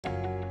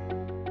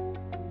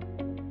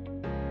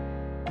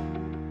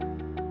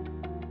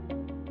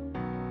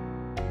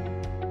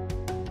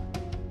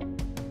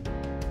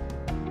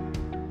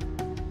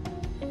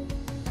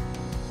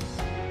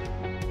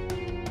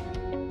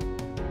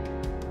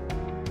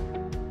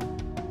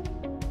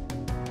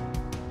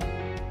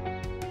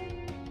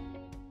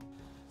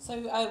So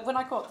when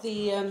I got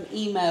the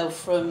email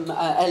from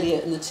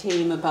Elliot and the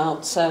team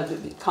about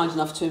kind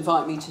enough to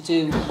invite me to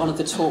do one of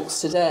the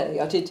talks today,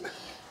 I did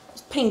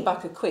ping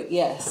back a quick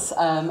yes,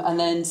 and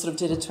then sort of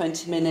did a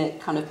 20-minute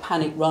kind of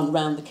panic run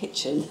round the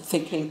kitchen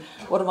thinking,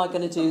 what am I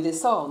going to do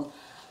this on?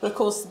 But of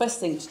course the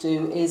best thing to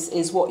do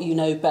is what you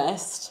know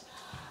best.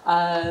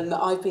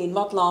 I've been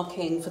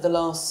mudlarking for the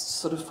last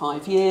sort of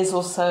 5 years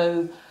or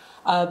so,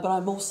 but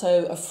I'm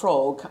also a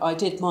frog. I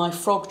did my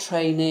frog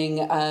training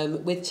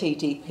with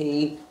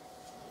TDP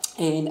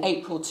in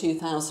April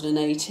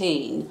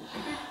 2018.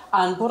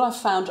 And what I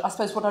found, I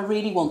suppose what I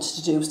really wanted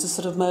to do was to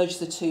sort of merge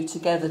the two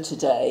together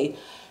today,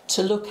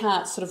 to look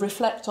at, sort of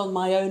reflect on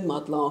my own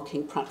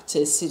mudlarking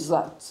practice, is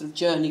that sort of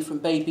journey from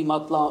baby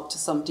mudlark to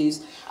somebody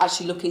who's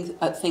actually looking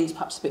at things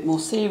perhaps a bit more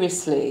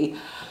seriously,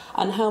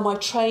 and how my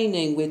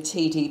training with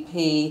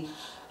TDP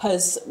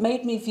has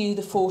made me view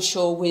the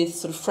foreshore with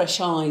sort of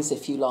fresh eyes,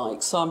 if you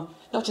like. So I'm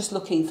not just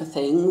looking for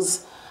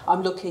things,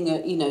 I'm looking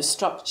at, you know,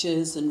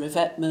 structures and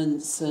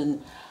revetments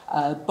and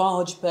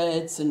barge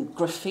beds and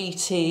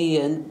graffiti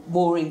and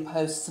mooring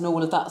posts and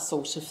all of that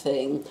sort of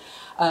thing.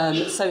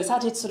 So it's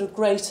added sort of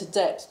greater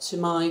depth to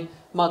my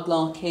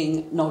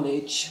mudlarking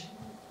knowledge.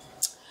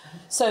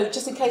 So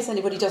just in case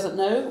anybody doesn't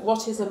know,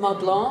 what is a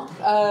mudlark?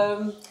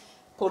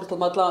 Poor little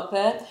mudlark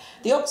there.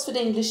 The Oxford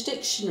English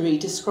Dictionary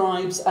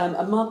describes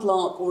a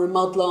mudlark or a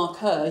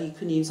mudlarker, you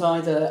can use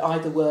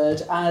either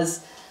word,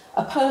 as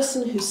a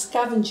person who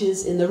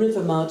scavenges in the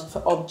river mud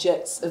for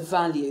objects of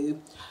value.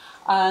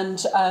 And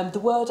the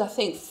word, I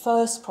think,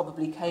 first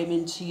probably came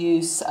into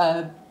use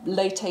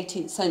late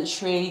 18th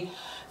century,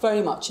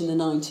 very much in the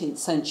 19th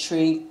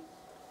century.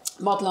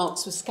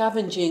 Mudlarks were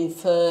scavenging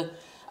for,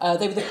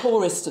 they were the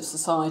poorest of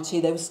society,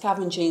 they were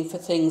scavenging for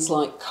things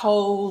like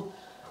coal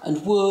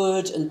and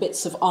wood and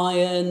bits of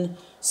iron,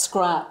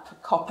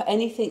 scrap, copper,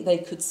 anything they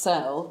could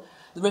sell.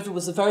 The river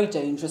was a very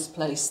dangerous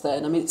place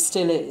then. I mean, it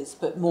still is,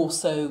 but more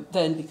so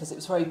then because it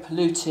was very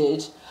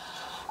polluted.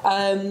 They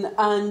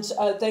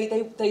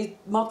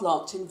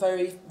mudlarked in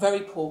very, very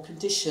poor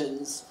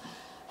conditions.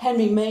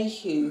 Henry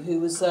Mayhew,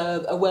 who was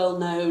a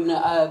well-known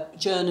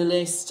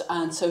journalist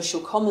and social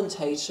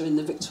commentator in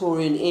the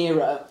Victorian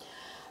era,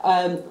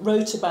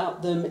 wrote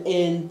about them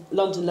in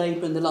London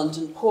Labour and the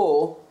London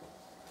Poor,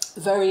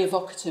 very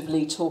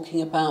evocatively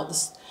talking about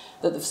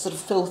the sort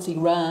of filthy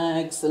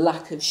rags, the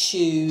lack of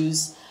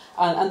shoes,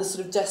 and the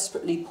sort of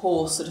desperately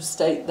poor sort of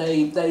state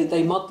they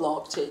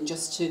mudlarked in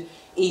just to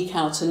eke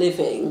out a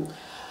living.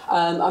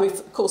 I mean,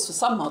 of course, for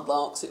some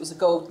mudlarks, it was a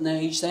golden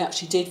age. They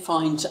actually did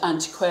find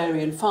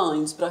antiquarian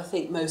finds, but I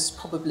think most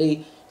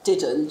probably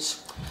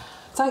didn't.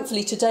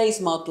 Thankfully, today's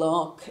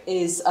mudlark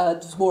is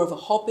more of a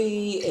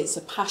hobby. It's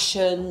a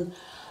passion.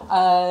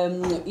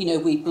 You know,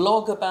 we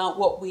blog about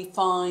what we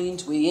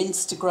find. We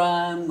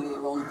Instagram.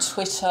 We're on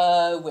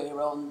Twitter.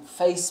 We're on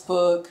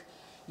Facebook,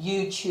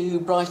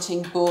 YouTube,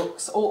 writing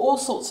books, all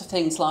sorts of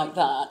things like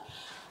that.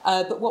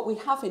 But what we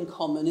have in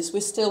common is we're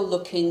still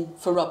looking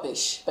for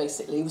rubbish,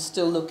 basically. We're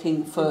still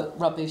looking for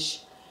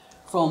rubbish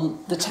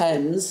from the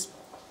Thames.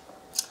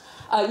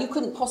 You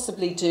couldn't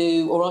possibly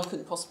do, or I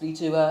couldn't possibly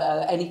do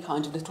any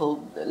kind of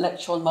little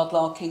lecture on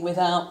mudlarking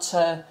without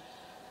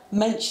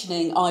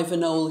mentioning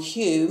Ivanhoe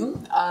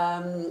Hume.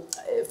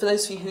 For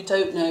those of you who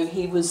don't know,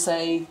 he was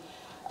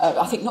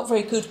I think not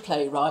very good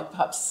playwright,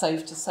 perhaps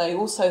safe to say,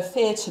 also a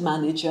theatre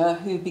manager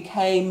who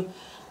became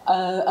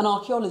an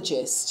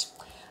archaeologist.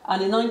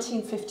 And in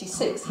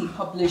 1956, he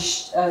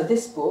published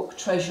this book,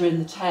 Treasure in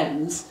the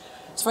Thames.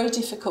 It's very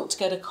difficult to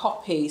get a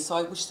copy, so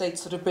I wish they'd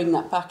sort of bring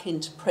that back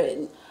into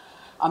print.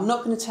 I'm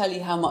not going to tell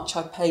you how much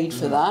I paid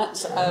for that.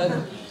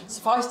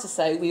 Suffice to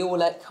say, we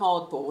all ate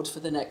cardboard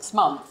for the next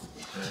month.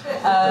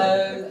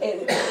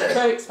 It's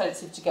very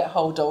expensive to get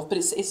hold of, but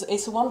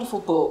it's a wonderful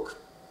book.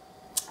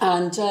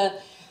 And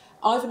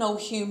Ivanhoe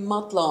Hume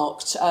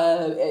mudlarked,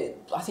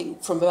 I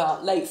think, from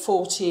about late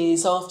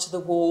 40s, after the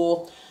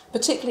war,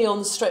 particularly on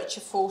the stretch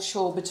of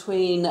foreshore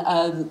between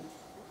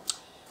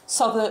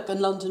Southwark and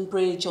London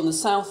Bridge on the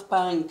south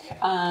bank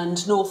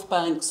and north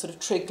bank, sort of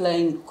Trig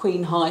Lane,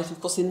 Queen Hithe.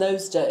 Of course, in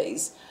those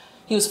days,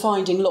 he was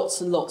finding lots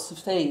and lots of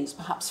things,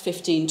 perhaps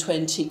 15,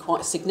 20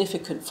 quite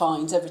significant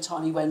finds every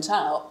time he went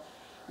out.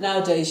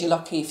 Nowadays, you're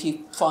lucky if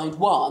you find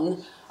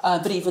one,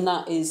 but even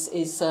that is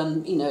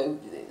you know,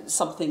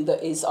 something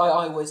that is I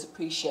always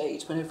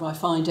appreciate whenever I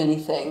find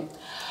anything.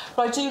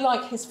 But I do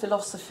like his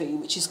philosophy,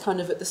 which is kind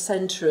of at the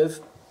centre of,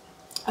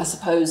 I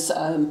suppose,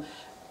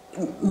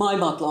 my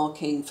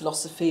mudlarking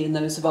philosophy and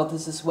those of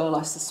others as well,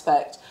 I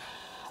suspect.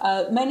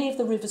 Many of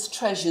the river's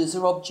treasures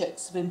are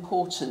objects of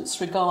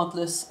importance,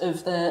 regardless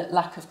of their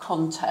lack of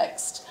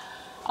context.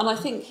 And I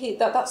think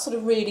that sort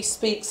of really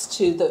speaks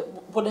to that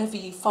whatever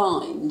you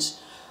find,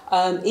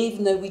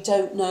 even though we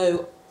don't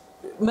know,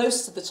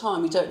 most of the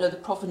time we don't know the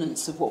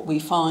provenance of what we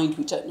find,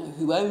 we don't know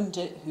who owned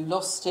it, who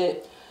lost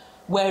it,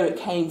 where it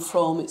came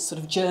from, its sort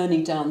of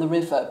journey down the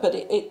river, but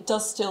it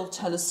does still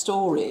tell a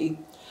story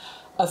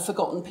of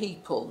forgotten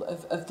people,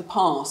 of the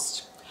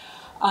past.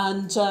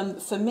 And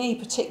for me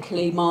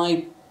particularly,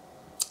 my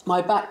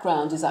my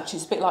background is actually,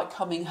 it's a bit like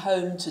coming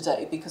home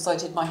today, because I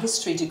did my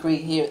history degree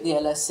here at the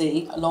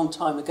LSE a long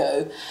time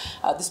ago.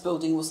 This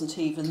building wasn't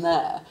even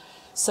there.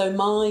 So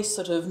my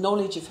sort of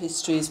knowledge of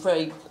history is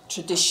very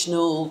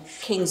traditional,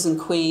 kings and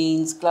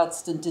queens,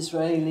 Gladstone,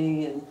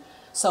 Disraeli, and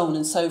so on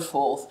and so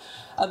forth.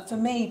 For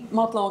me,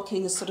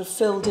 mudlarking has sort of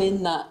filled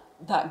in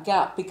that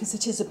gap, because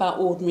it is about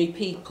ordinary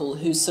people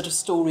whose sort of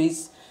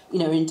stories, you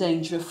know, are in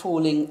danger of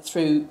falling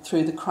through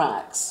the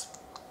cracks.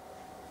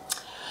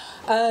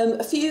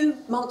 A few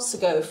months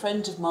ago, a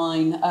friend of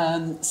mine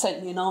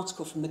sent me an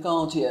article from The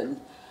Guardian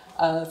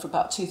for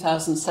about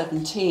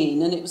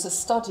 2017, and it was a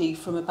study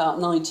from about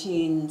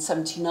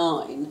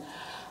 1979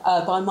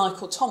 by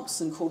Michael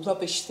Thompson called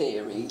Rubbish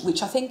Theory,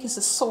 which I think is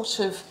a sort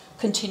of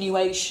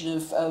continuation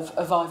of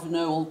Ivan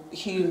Noel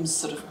Hume's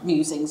sort of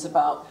musings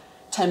about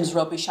Thames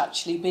rubbish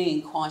actually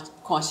being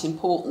quite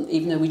important,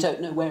 even though we don't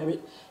know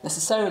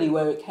necessarily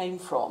where it came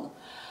from.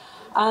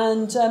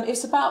 And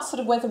it's about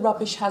sort of whether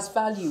rubbish has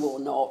value or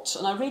not.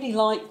 And I really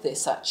like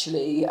this,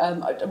 actually.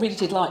 I really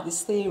did like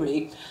this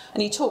theory.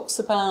 And he talks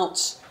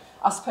about,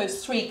 I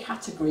suppose, 3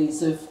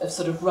 categories of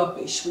sort of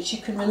rubbish, which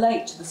you can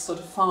relate to the sort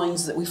of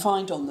finds that we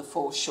find on the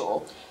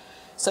foreshore.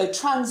 So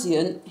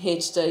transient, here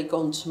today,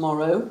 gone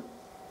tomorrow.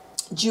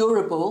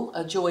 Durable,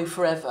 a joy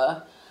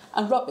forever.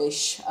 And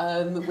rubbish,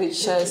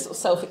 which is sort of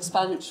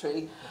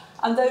self-explanatory.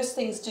 And those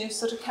things do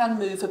sort of can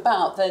move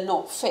about. They're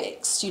not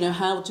fixed. You know,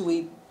 how do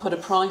we put a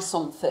price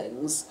on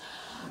things?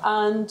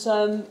 And,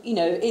 you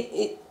know,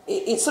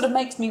 it sort of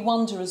makes me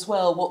wonder as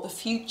well what the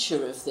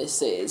future of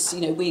this is.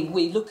 You know,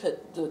 we look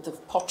at the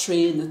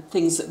pottery and the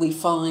things that we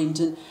find,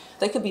 and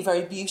they can be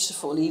very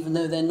beautiful, even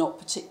though they're not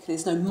particularly,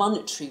 there's no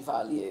monetary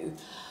value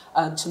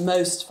to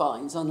most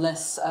finds,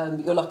 unless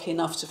you're lucky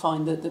enough to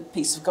find the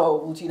piece of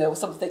gold, you know, or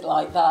something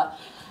like that.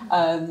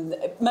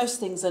 Most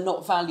things are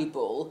not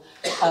valuable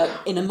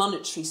in a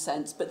monetary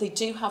sense, but they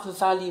do have a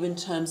value in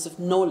terms of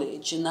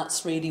knowledge, and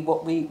that's really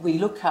what we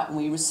look at and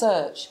we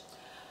research.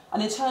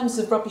 And in terms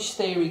of rubbish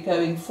theory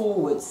going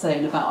forward, say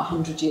in about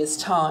 100 years'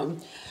 time,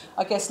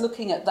 I guess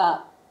looking at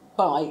that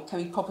bike, I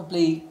mean,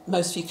 probably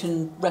most of you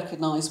can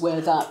recognise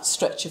where that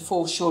stretch of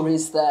foreshore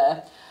is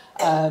there.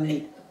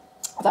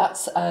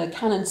 That's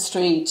Cannon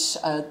Street,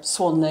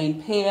 Swan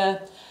Lane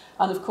Pier.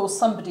 And of course,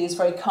 somebody has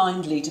very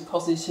kindly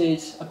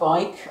deposited a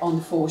bike on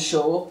the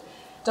foreshore.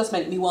 It does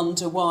make me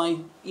wonder why,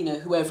 you know,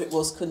 whoever it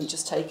was couldn't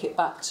just take it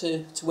back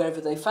to wherever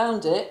they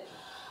found it.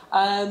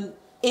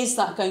 Is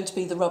that going to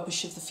be the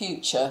rubbish of the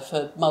future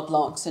for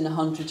mudlarks in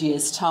 100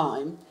 years'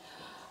 time?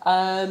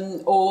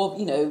 Or,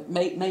 you know,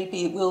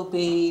 maybe it will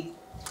be,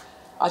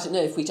 I don't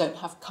know, if we don't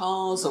have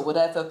cars or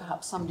whatever,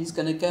 perhaps somebody's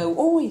going to go,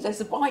 oh,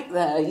 there's a bike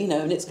there, you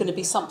know, and it's going to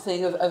be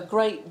something of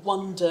great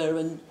wonder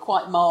and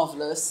quite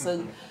marvellous,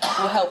 and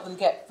will help them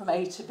get from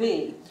A to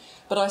B.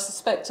 But I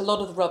suspect a lot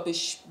of the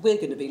rubbish we're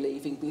going to be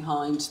leaving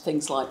behind,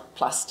 things like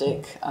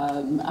plastic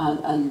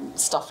and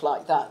stuff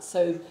like that.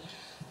 So,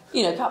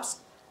 you know, perhaps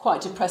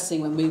quite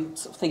depressing when we're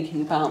sort of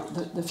thinking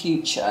about the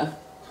future.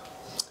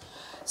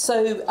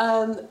 So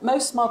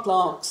most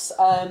mudlarks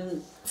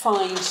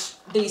find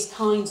these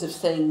kinds of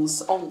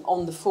things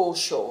on the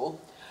foreshore,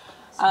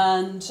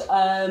 and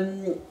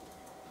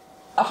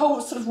a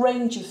whole sort of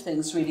range of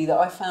things really that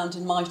I found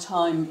in my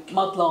time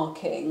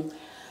mudlarking.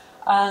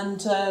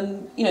 And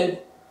you know,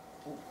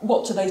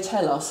 what do they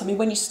tell us? I mean,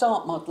 when you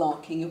start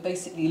mudlarking, you're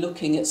basically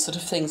looking at sort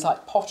of things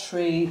like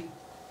pottery,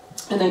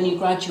 and then you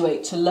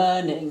graduate to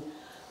learning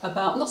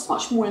about not so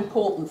much more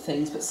important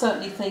things, but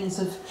certainly things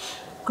of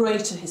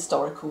greater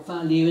historical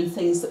value and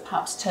things that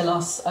perhaps tell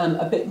us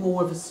a bit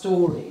more of a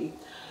story.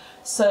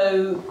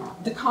 So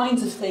the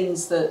kinds of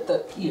things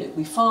that you know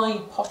we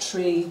find: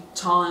 pottery,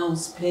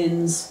 tiles,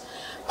 pins,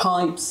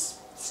 pipes,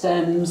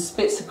 stems,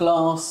 bits of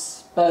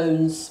glass,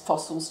 bones,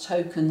 fossils,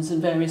 tokens,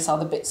 and various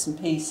other bits and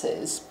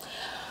pieces.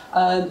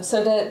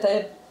 So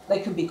they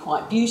can be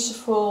quite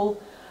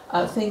beautiful.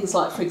 Things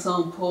like, for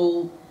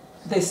example,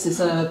 this is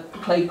a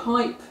clay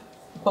pipe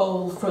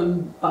bowl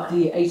from about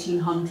the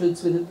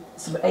 1800s with a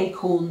sort of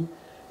acorn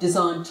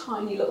design,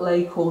 tiny little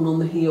acorn on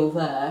the heel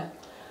there.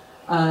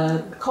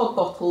 A cod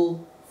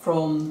bottle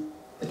from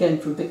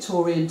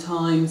Victorian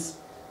times.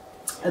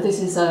 This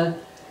is a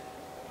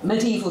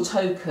medieval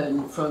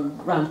token from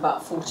around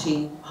about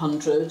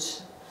 1400.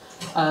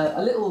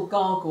 A little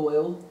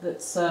gargoyle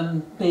that's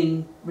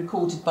being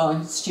recorded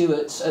by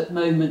Stuart at the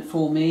moment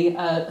for me.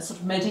 A sort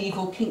of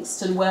medieval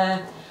Kingston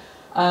ware.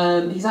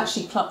 He's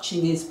actually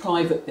clutching his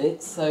private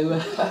bits, so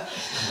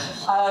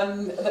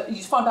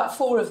you find about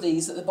 4 of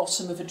these at the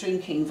bottom of a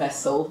drinking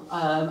vessel,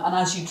 and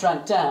as you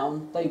drank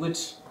down, they would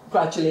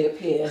gradually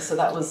appear, so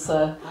that was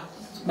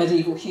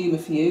medieval humour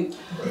for you.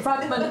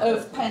 Fragment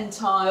of pen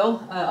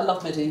tile, I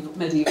love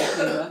medieval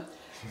humour,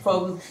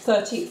 from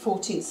 13th,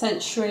 14th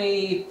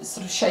century,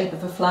 sort of shape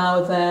of a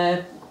flower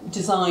there,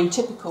 design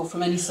typical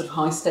from any sort of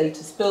high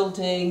status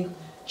building,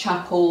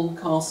 chapel,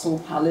 castle,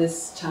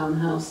 palace,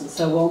 townhouse and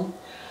so on.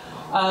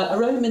 A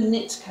Roman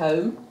knit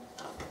comb.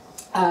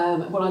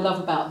 What I love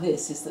about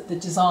this is that the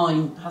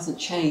design hasn't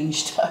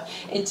changed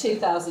in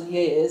 2,000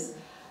 years.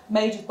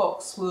 made of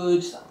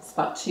boxwood. That's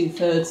about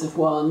 2/3 of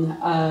one.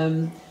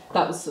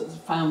 That was sort of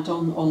found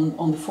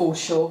on the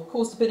foreshore.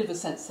 Caused a bit of a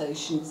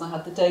sensation because I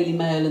had the Daily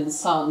Mail and the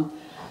Sun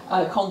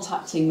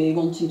contacting me,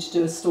 wanting to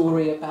do a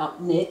story about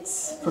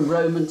knits from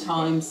Roman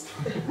times,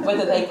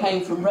 whether they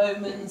came from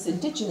Romans,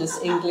 indigenous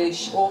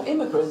English, or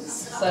immigrants.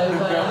 So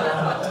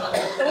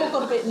it all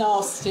got a bit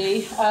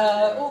nasty,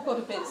 all got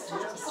a bit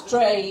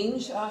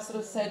strange. I sort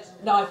of said,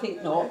 no, I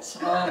think not.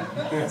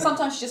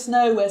 Sometimes you just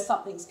know where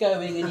something's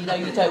going and you know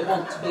you don't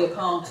want to be a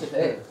part of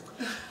it.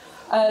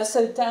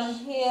 So down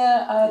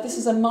here, this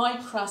is a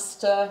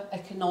Micraster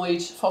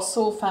echinoid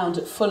fossil found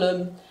at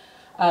Fulham,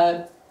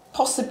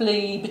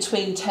 possibly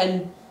between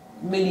 10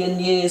 million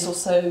years or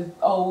so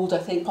old, I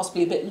think,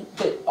 possibly a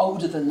bit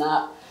older than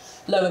that.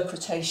 Lower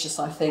Cretaceous,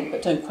 I think,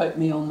 but don't quote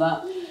me on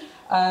that.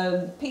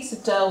 Piece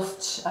of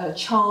Delft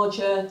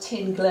charger,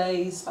 tin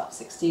glaze, about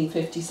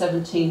 1650,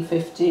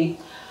 1750.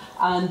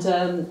 And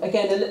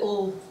again, a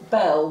little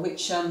bell,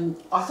 which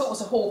I thought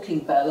was a hawking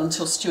bell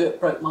until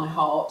Stuart broke my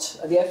heart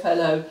at the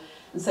FLO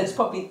and said it's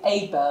probably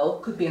a bell,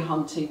 could be a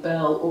hunting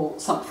bell or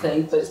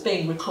something, but it's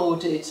being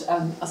recorded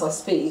as I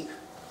speak.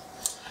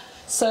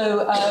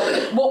 So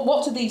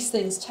what do these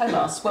things tell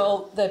us?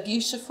 Well, they're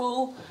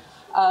beautiful.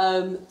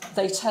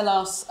 They tell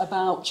us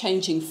about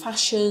changing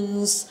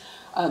fashions,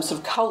 sort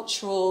of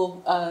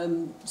cultural,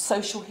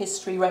 social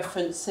history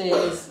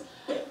references.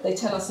 They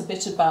tell us a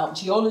bit about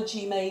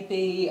geology,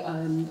 maybe.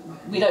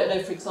 We don't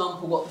know, for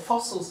example, what the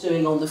fossil's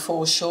doing on the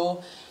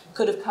foreshore.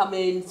 Could have come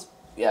in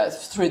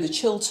through the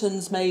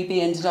Chilterns, maybe,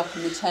 ended up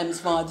in the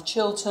Thames via the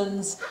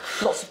Chilterns.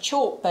 Lots of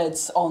chalk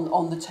beds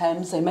on the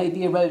Thames. They may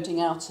be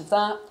eroding out of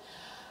that.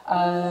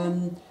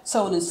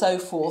 So on and so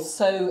forth.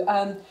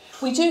 So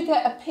we do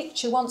get a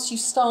picture once you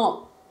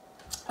start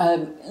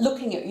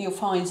looking at your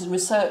finds and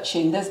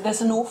researching.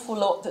 There's an awful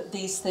lot that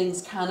these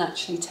things can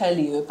actually tell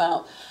you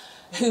about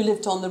who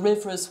lived on the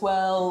river as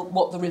well,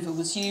 what the river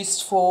was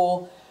used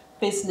for,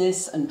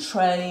 business and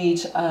trade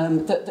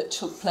that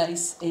took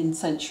place in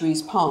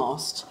centuries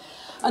past.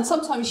 And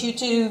sometimes you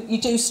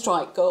do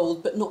strike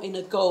gold, but not in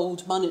a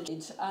gold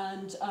money.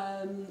 And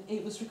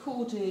it was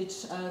recorded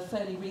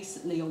fairly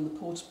recently on the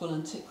Portable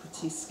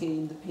Antiquities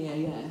Scheme, the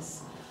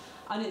PAS.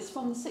 And it's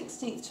from the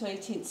 16th to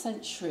 18th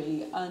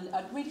century. And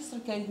it really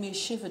sort of gave me a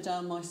shiver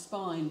down my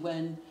spine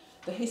when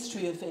the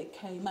history of it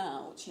came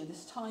out. You know,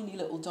 this tiny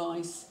little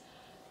dice,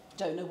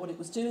 don't know what it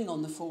was doing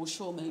on the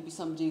foreshore. Maybe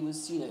somebody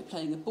was,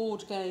 playing a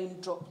board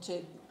game, dropped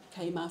it,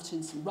 came out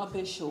in some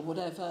rubbish or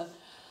whatever.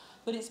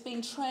 But it's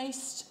been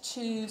traced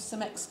to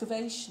some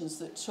excavations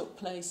that took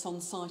place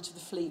on site of the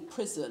Fleet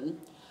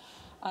Prison,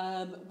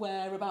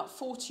 where about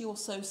 40 or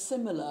so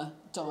similar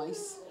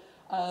dice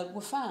were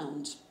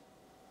found.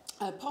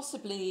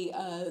 Possibly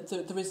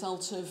the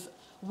result of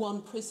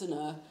one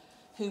prisoner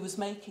who was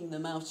making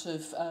them out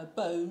of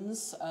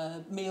bones,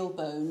 meal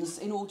bones,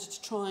 in order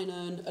to try and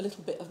earn a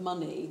little bit of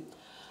money.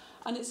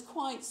 And it's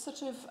quite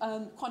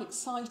quite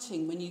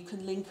exciting when you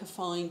can link a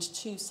find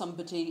to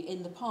somebody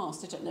in the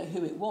past. I don't know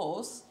who it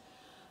was,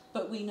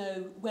 but we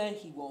know where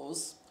he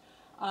was.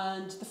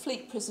 And the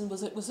Fleet Prison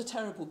was a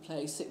terrible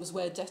place. It was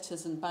where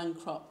debtors and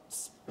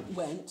bankrupts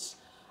went.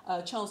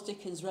 Charles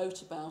Dickens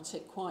wrote about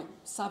it quite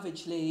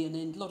savagely and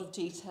in a lot of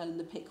detail in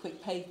the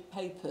Pickwick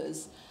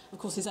papers. Of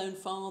course, his own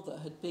father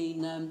had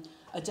been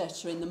a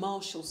debtor in the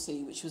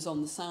Marshalsea, which was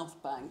on the South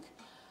Bank,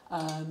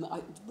 around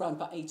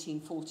about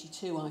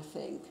 1842, I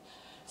think.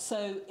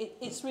 So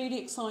it's really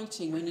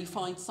exciting when you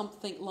find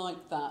something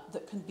like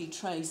that can be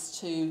traced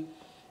to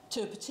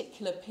a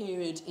particular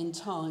period in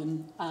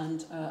time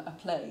and a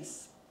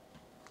place.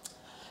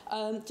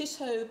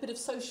 Ditto, a bit of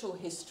social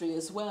history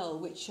as well,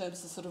 which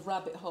was a sort of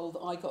rabbit hole that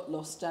I got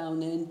lost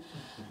down in.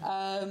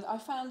 I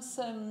found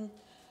some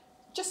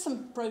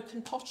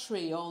broken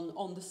pottery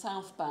on the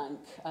South Bank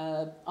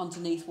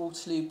underneath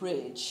Waterloo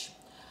Bridge,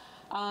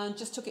 and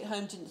just took it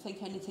home, didn't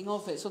think anything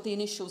of it. So the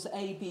initials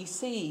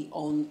ABC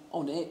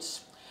on it.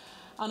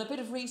 And a bit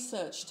of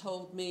research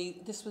told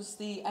me this was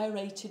the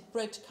Aerated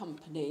Bread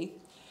Company.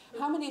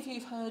 How many of you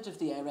have heard of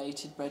the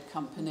Aerated Bread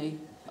Company?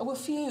 Oh, a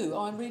few.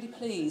 Oh, I'm really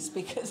pleased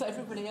because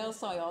everybody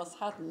else I asked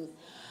hadn't.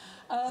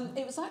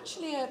 It was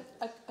actually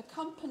a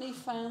company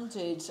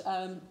founded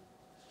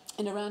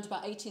in around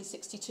about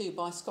 1862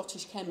 by a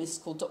Scottish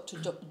chemist called Dr.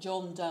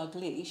 John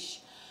Dalgleish,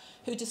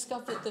 who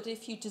discovered that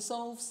if you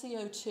dissolve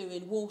CO2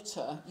 in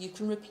water, you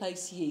can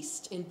replace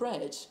yeast in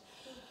bread.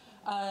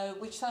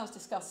 Which sounds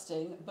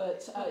disgusting,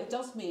 but it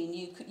does mean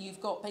you've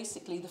got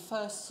basically the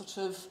first sort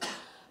of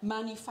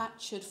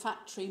manufactured,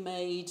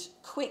 factory-made,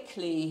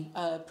 quickly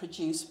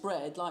produced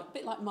bread, a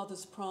bit like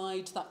Mother's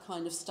Pride, that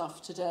kind of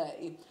stuff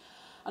today.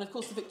 And of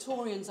course the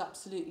Victorians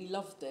absolutely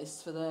loved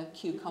this for their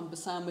cucumber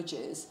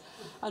sandwiches.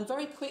 And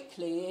very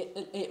quickly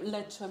it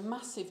led to a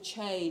massive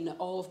chain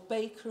of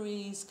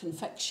bakeries,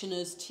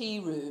 confectioners, tea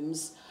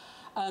rooms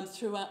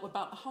throughout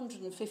about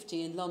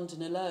 150 in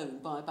London alone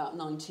by about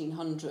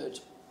 1900.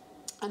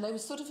 And they were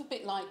sort of a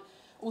bit like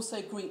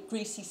also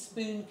greasy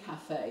spoon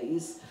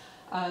cafes.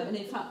 And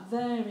in fact,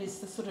 there is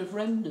the sort of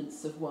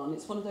remnants of one.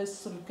 It's one of those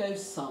sort of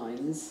ghost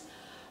signs.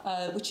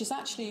 which is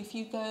actually, if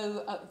you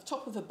go at the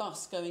top of a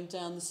bus going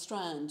down the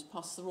Strand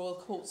past the Royal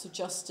Courts of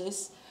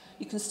Justice,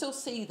 you can still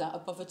see that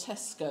above a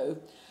Tesco.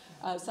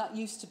 So that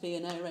used to be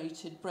an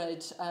aerated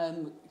bread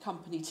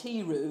company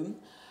tea room.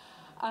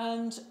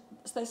 And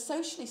they're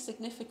socially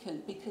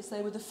significant because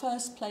they were the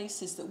first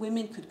places that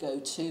women could go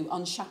to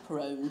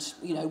unchaperoned,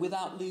 you know,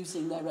 without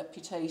losing their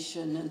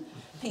reputation and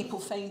people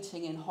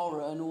fainting in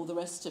horror and all the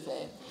rest of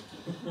it.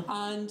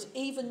 And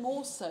even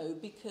more so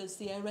because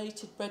the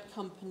aerated bread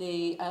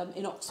company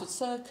in Oxford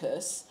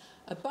Circus,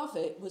 above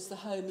it was the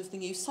home of the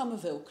new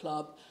Somerville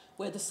Club,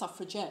 where the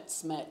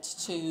suffragettes met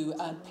to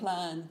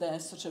plan their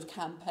sort of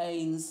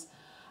campaigns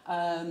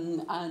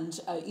and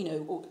you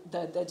know,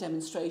 their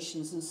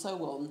demonstrations and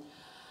so on.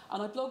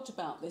 And I blogged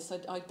about this.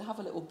 I have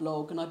a little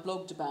blog, and I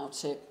blogged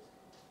about it.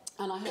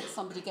 And I had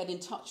somebody get in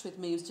touch with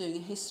me who was doing a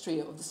history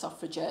of the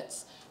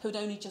suffragettes, who had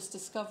only just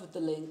discovered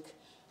the link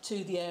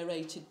to the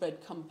aerated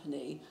bread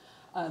company,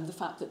 the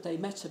fact that they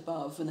met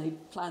above and they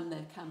planned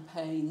their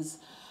campaigns.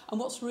 And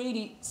what's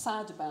really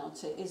sad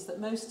about it is that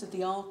most of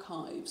the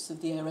archives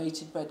of the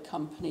aerated bread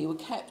company were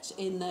kept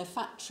in their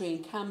factory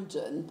in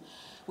Camden,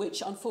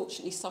 which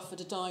unfortunately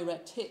suffered a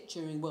direct hit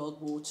during World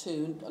War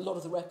II, and a lot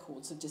of the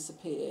records have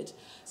disappeared.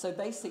 So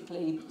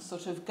basically,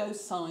 sort of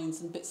ghost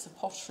signs and bits of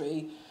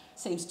pottery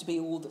seems to be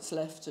all that's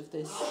left of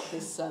this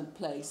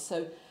place.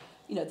 So,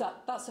 you know,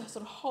 that's a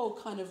sort of whole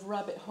kind of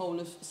rabbit hole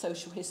of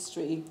social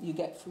history you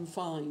get from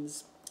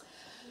finds.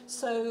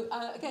 So,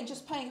 again,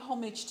 just paying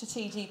homage to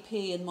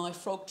TDP and my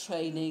frog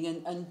training,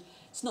 and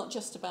it's not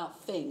just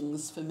about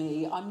things for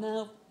me. I'm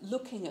now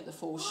looking at the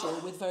foreshore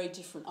with very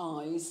different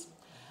eyes.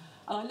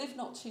 And I live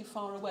not too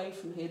far away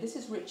from here. This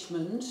is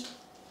Richmond,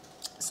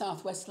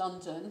 southwest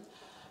London,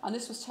 and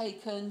this was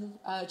taken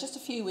just a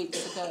few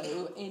weeks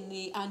ago in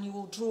the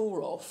annual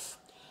draw-off.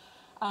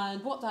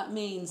 And what that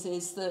means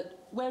is that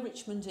where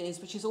Richmond is,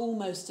 which is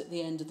almost at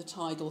the end of the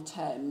tidal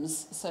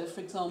Thames, so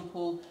for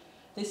example,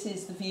 this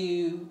is the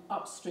view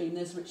upstream,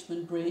 there's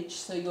Richmond Bridge,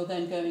 so you're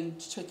then going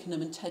to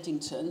Twickenham and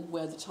Teddington,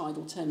 where the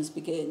tidal Thames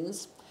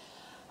begins.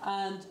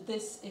 And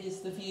this is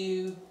the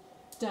view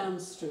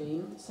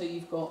downstream, so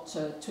you've got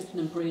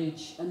Twickenham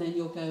Bridge, and then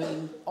you're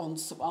going on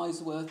to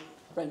Isleworth,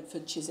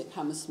 Brentford, Chiswick,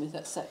 Hammersmith,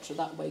 etc.,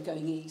 that way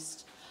going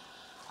east.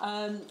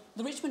 The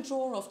Richmond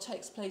Draw-Off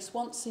takes place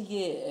once a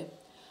year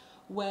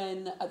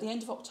when, at the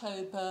end of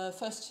October,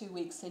 first 2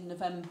 weeks in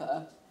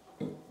November,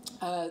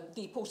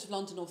 the Port of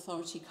London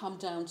Authority come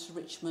down to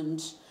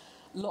Richmond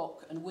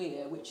Lock and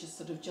Weir, which is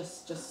sort of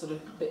just sort of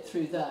a bit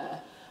through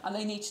there, and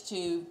they need to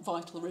do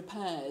vital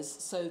repairs.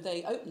 So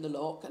they open the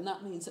lock, and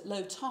that means at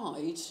low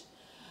tide,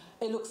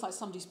 it looks like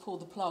somebody's pulled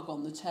the plug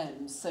on the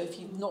Thames. So if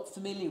you're not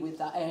familiar with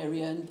that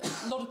area, and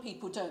a lot of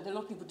people don't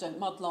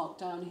mudlark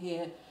down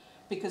here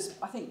because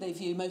I think they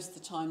view most of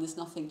the time there's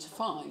nothing to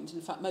find. In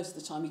fact, most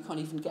of the time you can't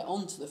even get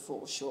onto the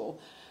foreshore.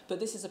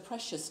 But this is a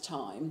precious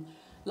time.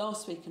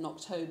 Last week in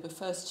October,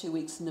 first 2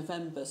 weeks in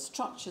November,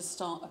 structures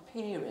start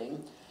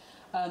appearing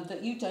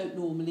that you don't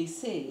normally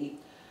see.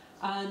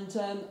 And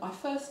I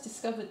first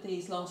discovered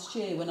these last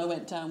year when I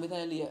went down with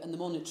Elliot and the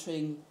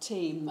monitoring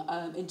team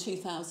in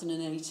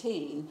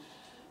 2018,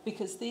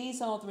 because these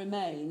are the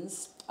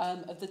remains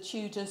of the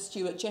Tudor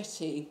Stuart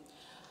jetty.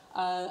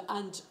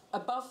 And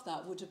above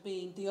that would have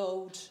been the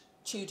old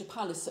Tudor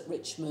palace at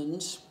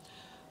Richmond,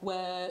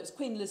 where it was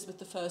Queen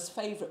Elizabeth I's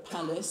favourite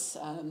palace,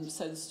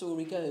 so the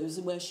story goes,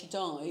 and where she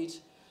died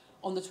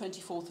on the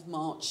 24th of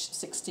March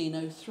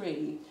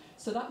 1603.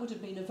 So that would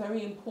have been a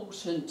very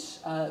important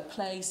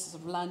place,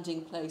 sort of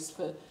landing place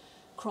for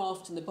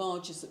craft and the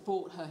barges that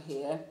brought her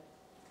here.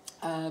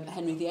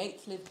 Henry VIII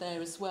lived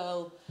there as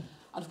well.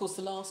 And of course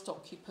the last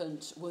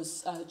occupant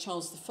was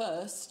Charles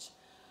I.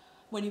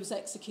 When he was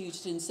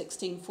executed in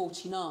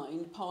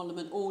 1649,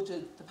 Parliament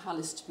ordered the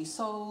palace to be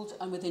sold,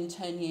 and within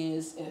 10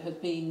 years it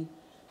had been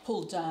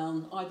pulled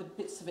down, either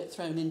bits of it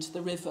thrown into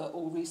the river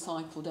or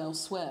recycled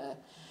elsewhere.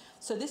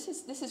 So this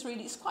is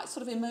really, it's quite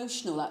sort of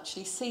emotional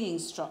actually, seeing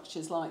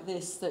structures like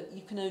this that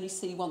you can only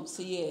see once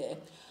a year.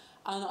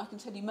 And I can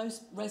tell you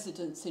most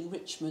residents in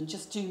Richmond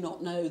just do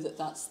not know that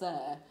that's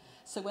there.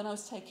 So when I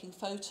was taking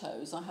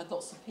photos, I had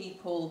lots of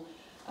people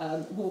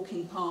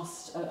walking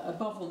past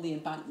above on the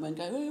embankment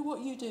going, "Oh, what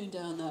are you doing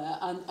down there?"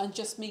 And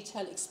just me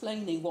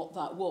explaining what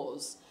that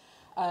was.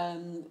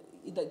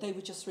 They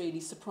were just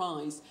really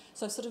surprised.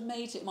 So I sort of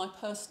made it my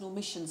personal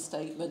mission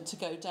statement to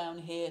go down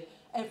here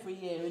every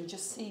year and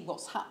just see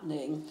what's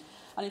happening.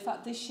 And in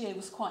fact, this year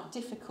was quite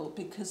difficult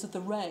because of the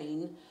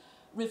rain.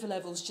 River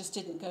levels just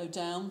didn't go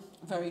down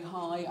very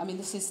high. I mean,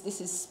 this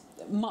is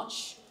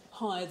much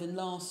higher than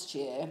last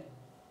year.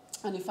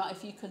 And in fact,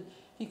 if you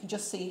can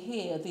just see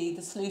here, the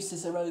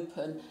sluices are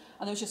open,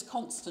 and there was just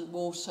constant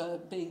water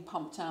being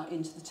pumped out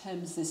into the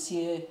Thames this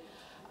year.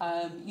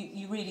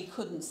 You really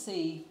couldn't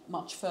see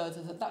much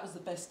further. That was the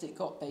best it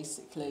got,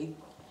 basically.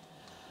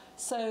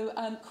 So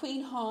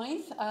Queen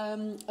Hythe,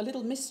 a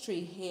little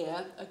mystery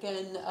here.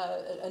 Again,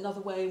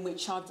 another way in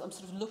which I'm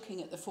sort of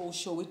looking at the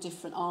foreshore with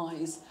different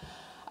eyes.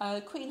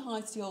 Queen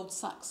Hythe's the old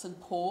Saxon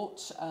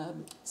port,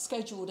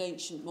 scheduled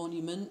ancient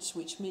monument,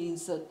 which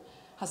means that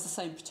has the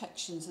same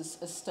protections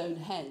as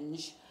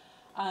Stonehenge.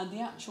 And the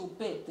actual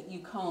bit that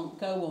you can't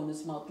go on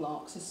as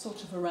Mudlarks is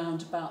sort of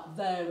around about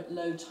there at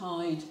low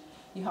tide.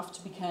 You have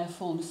to be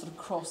careful and sort of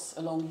cross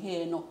along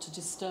here not to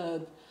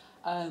disturb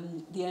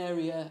the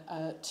area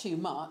too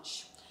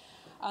much.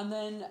 And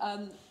then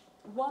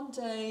one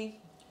day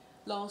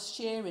last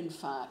year, in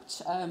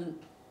fact,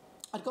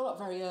 I'd got up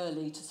very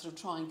early to sort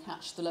of try and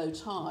catch the low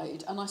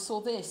tide, and I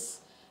saw this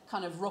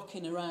kind of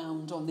rocking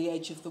around on the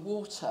edge of the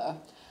water.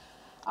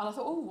 And I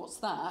thought, oh, what's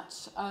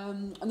that?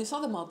 And this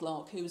other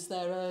mudlark who was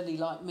there early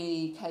like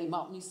me came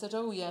up and he said,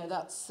 oh yeah,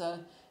 that's,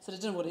 said, I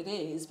don't know what it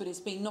is, but it's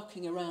been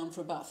knocking around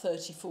for about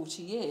 30,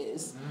 40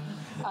 years.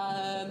 He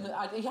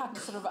hadn't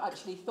sort of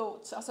actually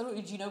thought, I said, oh,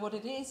 do you know what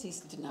it is? He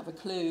didn't have a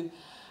clue.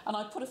 And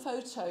I put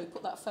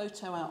that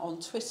photo out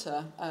on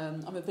Twitter.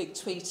 I'm a big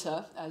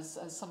tweeter, as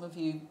some of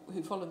you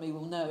who follow me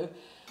will know.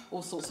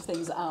 All sorts of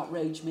things that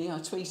outrage me, I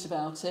tweet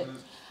about it.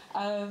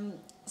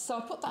 So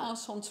I put that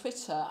out on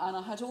Twitter, and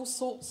I had all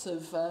sorts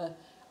of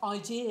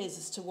ideas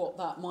as to what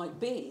that might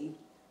be,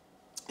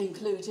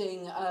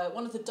 including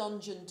one of the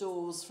dungeon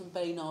doors from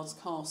Baynard's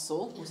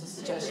Castle was a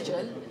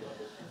suggestion.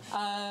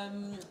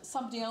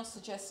 Somebody else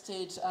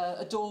suggested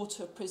a door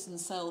to a prison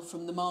cell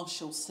from the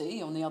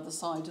Marshalsea on the other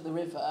side of the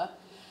river.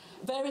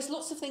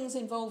 Lots of things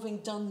involving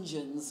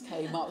dungeons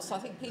came up, so I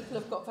think people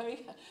have got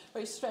very,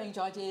 very strange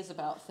ideas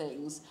about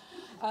things.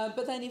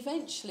 But then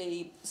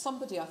eventually,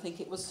 somebody, I think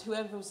it was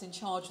whoever was in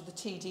charge of the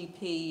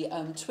TDP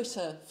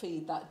Twitter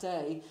feed that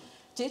day,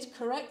 did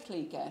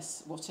correctly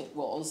guess what it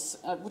was.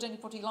 Would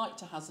anybody like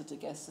to hazard a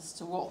guess as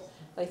to what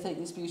they think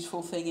this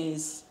beautiful thing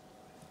is?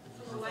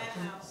 The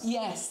warehouse.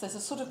 Yes, there's a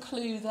sort of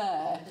clue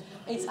there.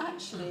 It's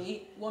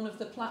actually one of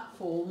the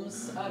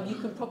platforms. You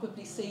can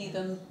probably see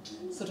them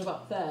sort of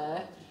up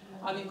there.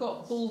 You've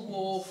got Bull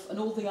Wharf and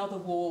all the other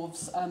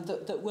wharves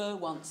that were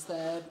once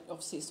there.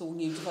 Obviously, it's all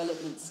new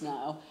developments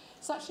now.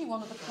 It's actually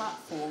one of the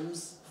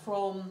platforms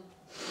from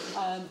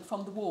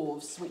the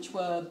wharves, which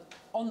were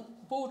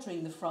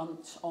bordering the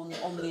front on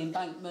the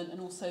embankment and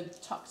also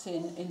tucked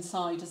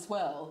inside as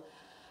well.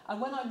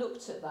 And when I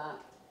looked at that,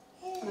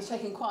 I was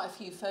taking quite a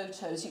few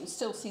photos. You can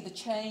still see the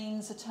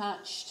chains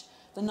attached,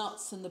 the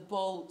nuts and the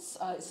bolts.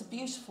 It's a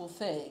beautiful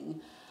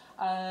thing.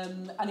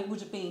 And it would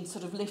have been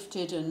sort of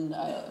lifted and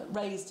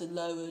raised and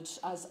lowered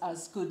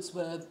as goods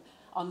were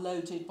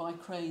unloaded by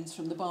cranes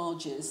from the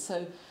barges.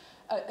 So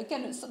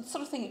again, it's the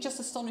sort of thing, it just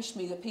astonished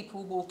me that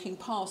people were walking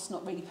past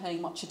not really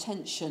paying much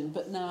attention,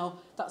 but now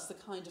that's the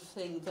kind of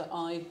thing that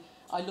I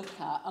look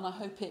at, and I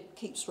hope it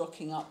keeps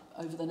rocking up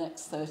over the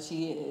next 30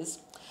 years.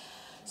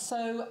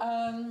 So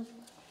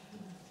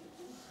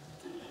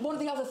one of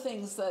the other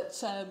things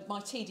that my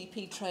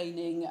TDP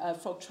training,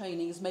 frog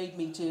training, has made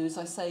me do, as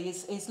I say,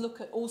 is look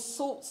at all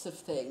sorts of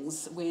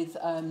things with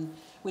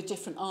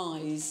different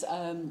eyes,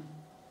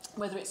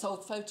 whether it's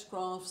old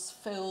photographs,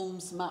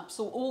 films, maps,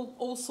 or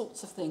all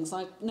sorts of things.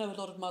 I know a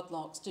lot of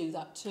mudlarks do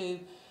that too.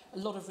 A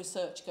lot of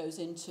research goes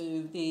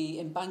into the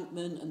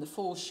embankment and the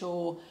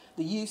foreshore,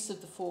 the use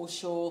of the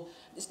foreshore.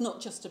 It's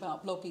not just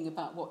about blogging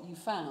about what you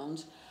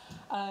found.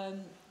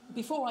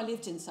 Before I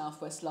lived in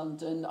southwest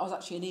London, I was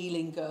actually an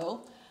Ealing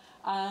girl.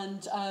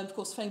 And of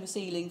course, famous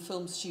Ealing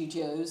Film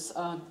Studios.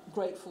 I'm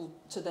grateful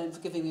to them for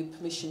giving me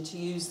permission to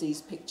use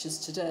these pictures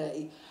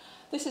today.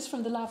 This is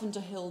from the Lavender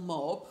Hill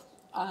Mob,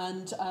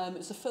 and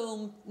it's a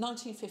film,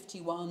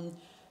 1951,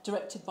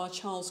 directed by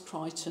Charles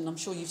Crichton. I'm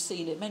sure you've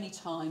seen it many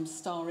times,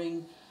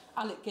 starring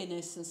Alec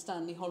Guinness and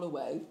Stanley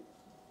Holloway.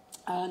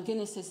 And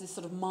Guinness is this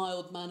sort of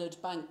mild-mannered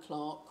bank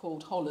clerk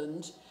called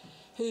Holland,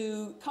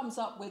 who comes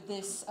up with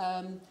this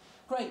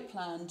great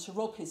plan to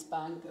rob his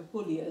bank of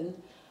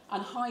bullion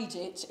and hide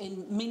it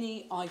in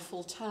mini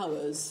Eiffel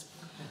Towers.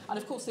 And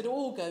of course it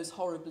all goes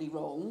horribly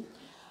wrong.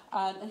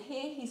 And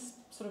here he's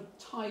sort of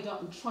tied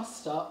up and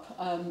trussed up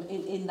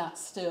in that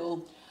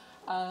still,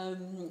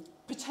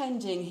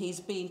 pretending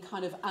he's been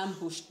kind of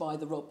ambushed by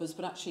the robbers,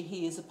 but actually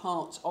he is a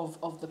part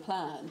of the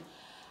plan.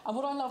 And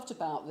what I loved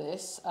about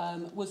this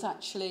was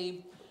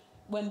actually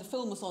when the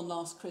film was on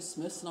last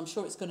Christmas, and I'm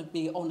sure it's going to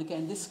be on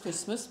again this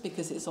Christmas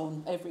because it's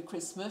on every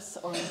Christmas,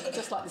 or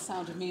just like The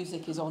Sound of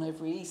Music is on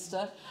every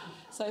Easter.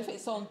 So if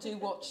it's on, do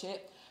watch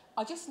it.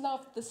 I just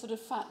loved the sort of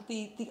fact,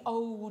 the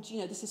old, you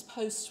know, this is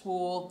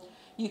post-war.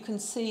 You can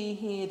see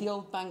here the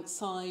old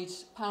Bankside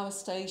power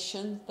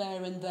station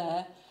there and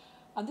there.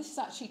 And this is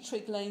actually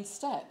Trigg Lane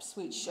Steps,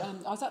 which I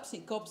was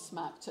absolutely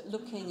gobsmacked at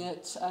looking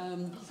at.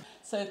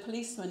 So a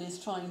policeman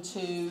is trying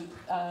to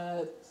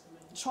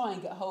try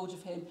and get hold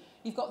of him.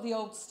 You've got the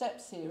old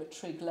steps here at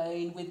Trigg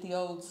Lane with the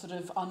old sort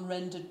of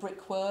unrendered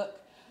brickwork.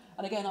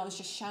 And again, I was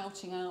just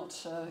shouting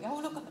out, oh,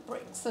 look at the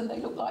bricks, and they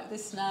look like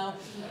this now.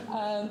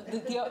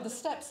 The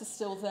steps are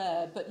still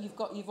there, but you've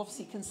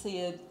obviously can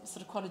see a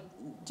sort of quite a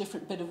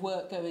different bit of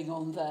work going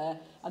on there,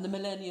 and the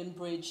Millennium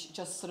Bridge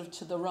just sort of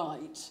to the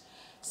right.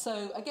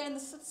 So again, the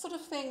sort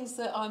of things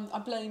that I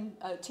blame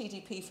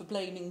TDP for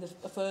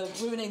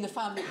ruining the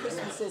family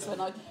Christmases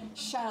when I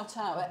shout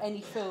out at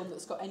any film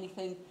that's got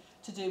anything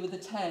to do with the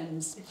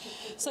Thames.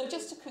 So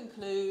just to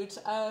conclude,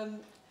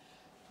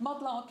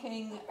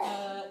 Mudlarking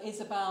is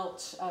about,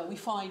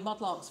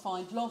 mudlarks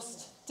find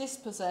lost,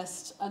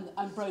 dispossessed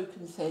and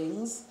broken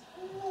things.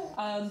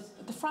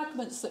 The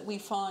fragments that we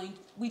find,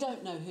 we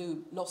don't know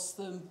who lost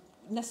them,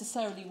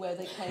 necessarily where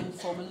they came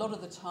from a lot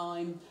of the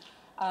time,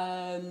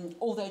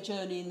 or their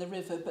journey in the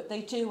river, but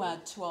they do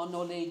add to our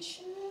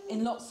knowledge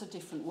in lots of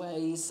different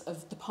ways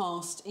of the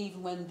past,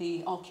 even when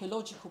the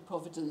archaeological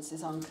provenance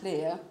is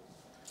unclear.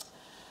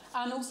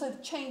 And also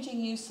the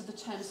changing use of the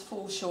Thames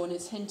foreshore and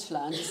its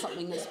hinterland is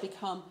something that's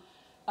become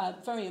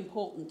very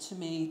important to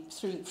me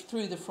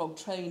through the frog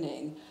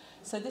training.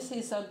 So this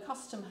is a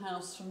custom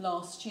house from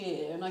last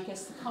year, and I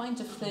guess the kind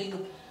of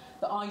thing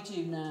that I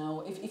do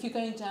now, if you're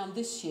going down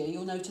this year,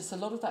 you'll notice a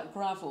lot of that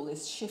gravel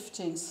is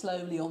shifting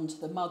slowly onto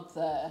the mud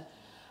there.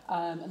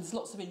 And there's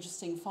lots of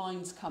interesting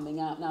finds coming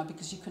out now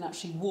because you can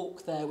actually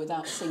walk there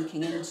without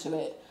sinking into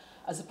it,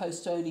 as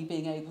opposed to only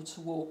being able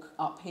to walk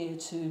up here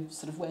to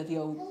sort of where the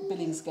old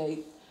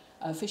Billingsgate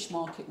fish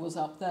market was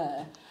up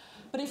there.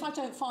 But if I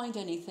don't find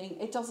anything,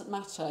 it doesn't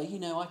matter. You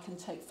know, I can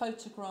take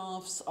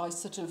photographs, I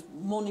sort of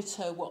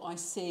monitor what I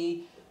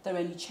see. If there are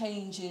any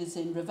changes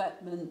in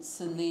revetments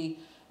and the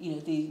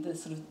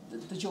sort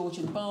of the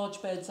Georgian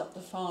barge beds up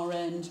the far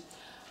end.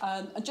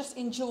 And just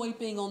enjoy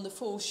being on the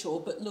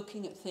foreshore, but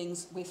looking at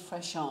things with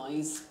fresh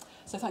eyes.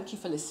 So thank you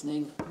for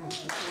listening.